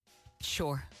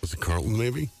Sure. Was it Carlton,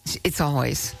 maybe? It's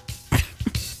always.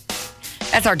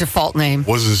 That's our default name.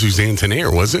 Wasn't Suzanne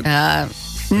Tonaire, was it?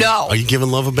 No. Are you giving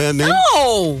love a bad name?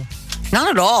 No. Not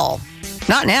at all.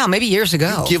 Not now. Maybe years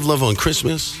ago. You give love on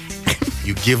Christmas.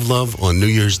 You give love on New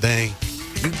Year's Day.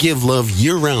 You give love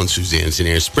year-round, Suzanne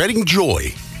Tonaire, spreading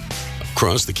joy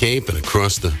across the Cape and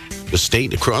across the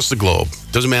state, across the globe.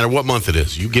 Doesn't matter what month it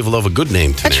is. You give love a good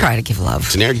name, Tonaire. I try to give love.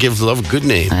 Tonaire gives love a good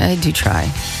name. I do try.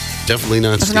 Definitely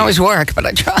not Doesn't Steve. always work, but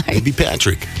I try. Maybe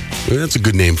Patrick. Well, that's a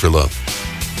good name for love.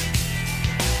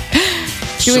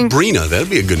 Sabrina, that'd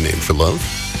be a good name for love.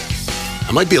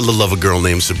 I might be able to love a girl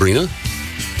named Sabrina.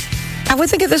 I would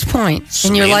think at this point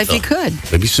in your life you could.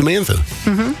 Maybe Samantha.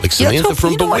 Mm-hmm. Like Samantha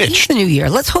from Bewitched. It's the new year.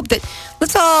 Let's hope that,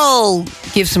 let's all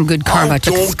give some good karma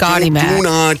to Scotty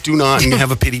Mac. Do not and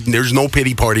have a pity. There's no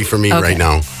pity party for me right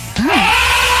now.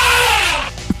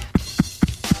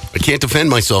 I can't defend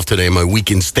myself today in my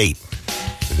weakened state.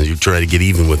 You try to get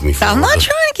even with me for I'm not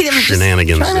trying to get even.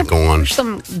 Shenanigans that go on.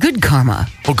 Some good karma.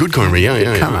 Oh, good karma.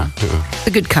 Yeah. Karma.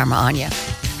 The good karma on you.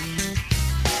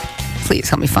 Please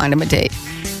help me find him a date.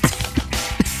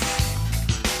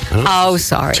 Oh,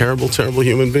 sorry. Terrible, terrible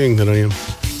human being that I am.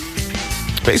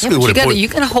 Basically, you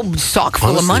got a whole sock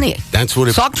full of money. That's what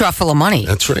it. Sock drawer full of money.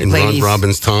 That's right. And Ron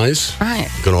Robbins ties. Right.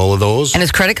 Got all of those. And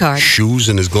his credit card. Shoes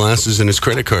and his glasses and his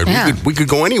credit card. Yeah. We could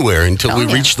go anywhere until we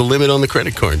reach the limit on the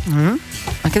credit card.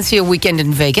 Mm-hmm. I can see a weekend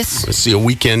in Vegas. I see a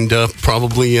weekend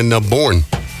probably in Bourne.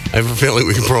 I have a feeling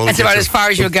we can probably. That's about as far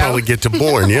as you'll go. Probably get to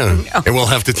Bourne, yeah. No. And we'll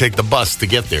have to take the bus to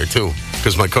get there too,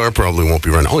 because my car probably won't be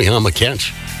running. Oh yeah, I'm a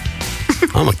catch.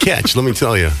 I'm a catch. Let me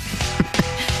tell you.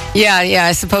 Yeah.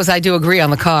 I suppose I do agree on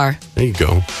the car. There you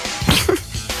go.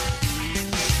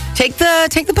 Take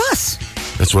the bus.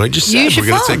 That's what I just said. We're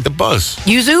going to take the bus.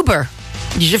 Use Uber.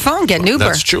 Use your phone. Get an Uber.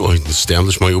 That's true. I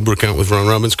established my Uber account with Ron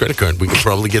Robbins' credit card. We can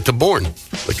probably get to Bourne.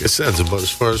 Like I said, it's about as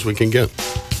far as we can get.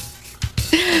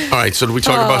 All right, so did we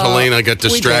talk about Helene? I got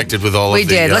distracted with all of We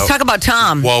did. Let's talk about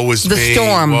Tom. Woe was the me.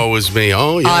 storm. Woe was me.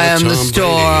 Oh, yeah. I am Tom the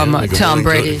storm. Brady. Yeah, Tom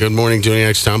Brady. Good morning,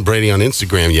 Junior. Tom Brady on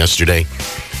Instagram yesterday.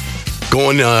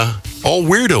 Going all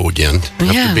weirdo again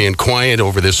after being quiet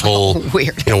over this whole,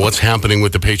 what's happening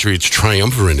with the Patriots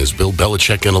triumvirate. Is Bill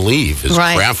Belichick going to leave? Is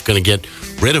Kraft going to get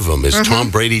rid of him? Is Tom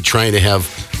Brady trying to have,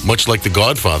 much like The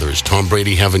Godfather, is Tom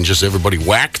Brady having just everybody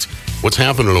whacked? What's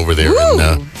happening over there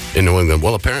in New England?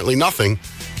 Well, apparently nothing.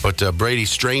 But Brady,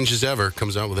 strange as ever,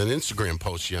 comes out with an Instagram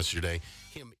post yesterday